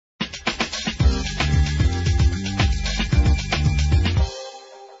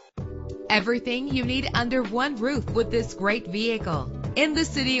Everything you need under one roof with this great vehicle. In the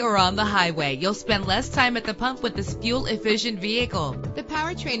city or on the highway, you'll spend less time at the pump with this fuel-efficient vehicle. The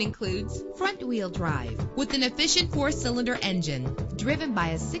powertrain includes front-wheel drive with an efficient 4-cylinder engine driven by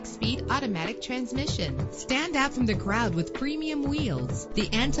a 6-speed automatic transmission. Stand out from the crowd with premium wheels. The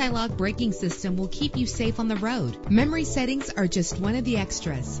anti-lock braking system will keep you safe on the road. Memory settings are just one of the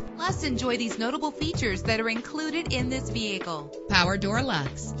extras. Plus, enjoy these notable features that are included in this vehicle: power door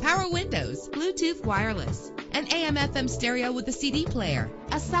locks, power windows, Bluetooth wireless, an AM/FM stereo with a CD player,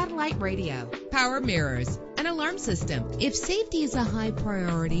 a satellite radio, power mirrors, an alarm system. If safety is a high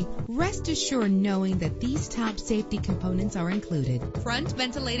priority, rest assured knowing that these top safety components are included: front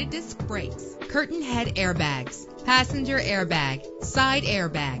ventilated disc brakes, curtain head airbags, passenger airbag, side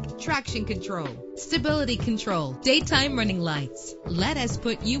airbag, traction control, stability control, daytime running lights. Let us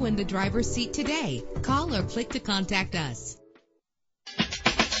put you in the driver's seat today. Call or click to contact us.